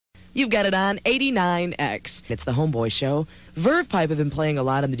You've got it on 89X. It's the Homeboy Show. Verve Pipe have been playing a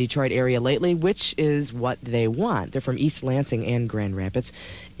lot in the Detroit area lately, which is what they want. They're from East Lansing and Grand Rapids.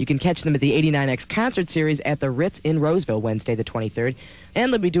 You can catch them at the 89X concert series at the Ritz in Roseville Wednesday the 23rd,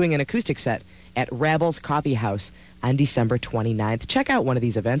 and they'll be doing an acoustic set at Rabble's Coffee House on December 29th. Check out one of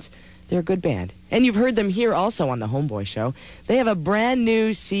these events. They're a good band. And you've heard them here also on the Homeboy Show. They have a brand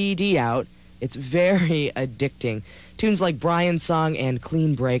new CD out. It's very addicting. Tunes like Brian's Song and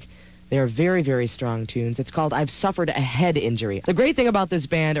Clean Break. They are very, very strong tunes. It's called I've Suffered a Head Injury. The great thing about this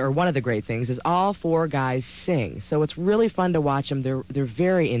band, or one of the great things, is all four guys sing. So it's really fun to watch them. They're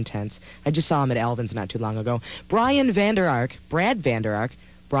very intense. I just saw them at Alvin's not too long ago. Brad Vander Ark,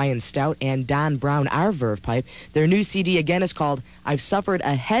 Brian Stout, and Don Brown are Verve Pipe. Their new CD, again, is called I've Suffered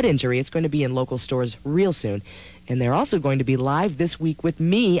a Head Injury. It's going to be in local stores real soon. And they're also going to be live this week with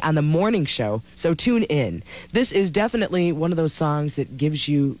me on the morning show, so tune in. This is definitely one of those songs that gives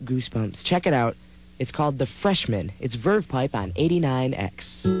you goosebumps. Check it out. It's called The Freshmen. It's Verve Pipe on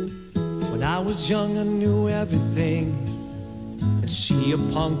 89X. When I was young, I knew everything. And she a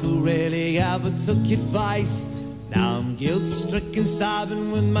punk who rarely ever took advice. Now I'm guilt-stricken,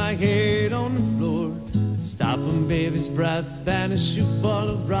 sobbing with my head on the floor. Stopping baby's breath and a shoe full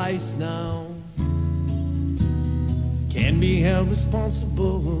of rice now. Can't be held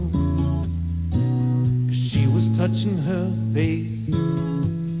responsible, 'cause she was touching her face.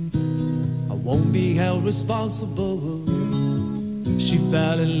 I won't be held responsible. She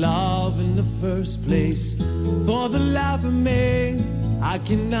fell in love in the first place. For the life of me, I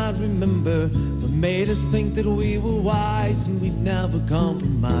cannot remember what made us think that we were wise and we'd never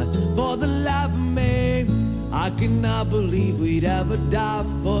compromise. For the life of me, I cannot believe we'd ever die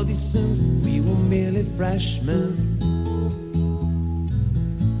for these sins. We were merely freshmen.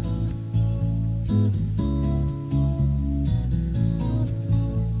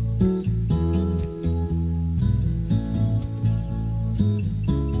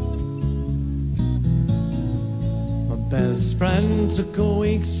 Best friend took a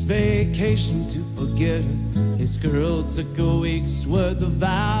week's vacation to forget her. His girl took a week's worth of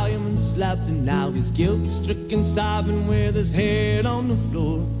Valium and slept, and now he's guilt-stricken, sobbing with his head on the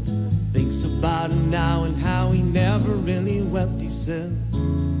floor. Thinks about her now and how he never really wept, he said.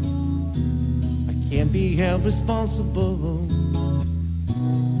 I can't be held responsible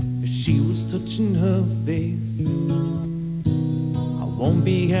if she was touching her face. I won't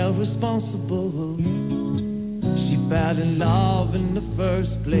be held responsible. She fell in love in the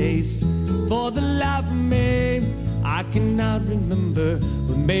first place. For the life of me, I cannot remember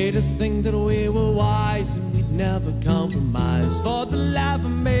what made us think that we were wise and we'd never compromise. For the life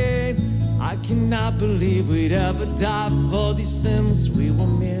of me, I cannot believe we'd ever die for these sins. We were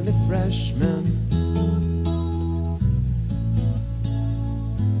merely freshmen.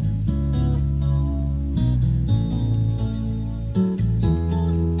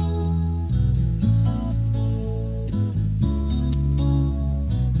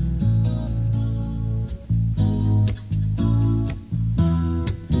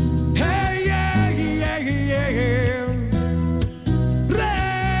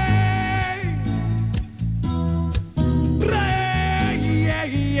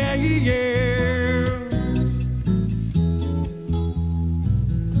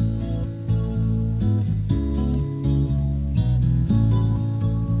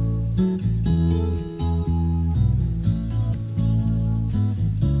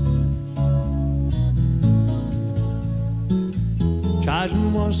 Tried to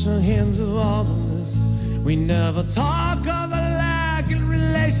wash our hands of all of this. We never talk of a lack in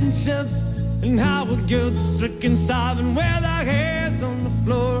relationships and how we're guilt-stricken, sobbing with our heads on the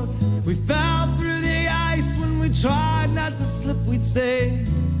floor. We fell through the ice when we tried not to slip, we'd say.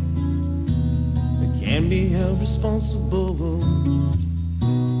 We can't be held responsible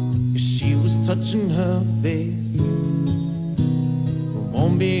if she was touching her face. We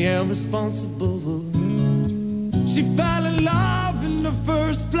won't be held responsible. She fell in love in the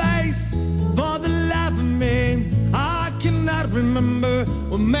first place. For the life of me, I cannot remember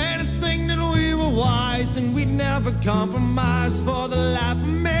what made us think that we were wise and we'd never compromise. For the life of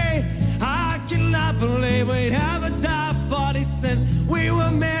me, I cannot believe we'd ever die for these sins. We were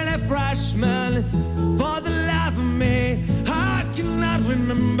merely freshmen. For the life of me, I cannot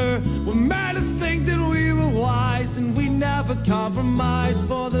remember what made us think that we were wise and we'd never compromise.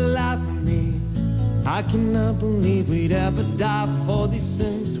 For the life of me, I cannot believe we'd ever die for these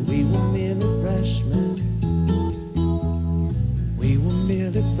sins. We were merely freshmen. We were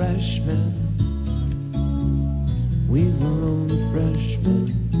merely freshmen. We were only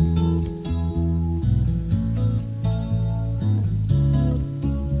freshmen.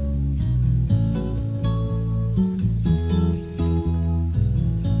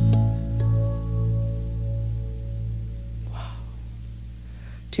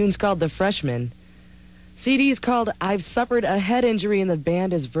 Tune's called The Freshmen. CD's called I've Suffered a Head Injury, and the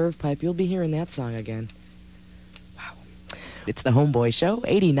band is Verve Pipe. You'll be hearing that song again. Wow. It's the Homeboy Show,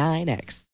 89X.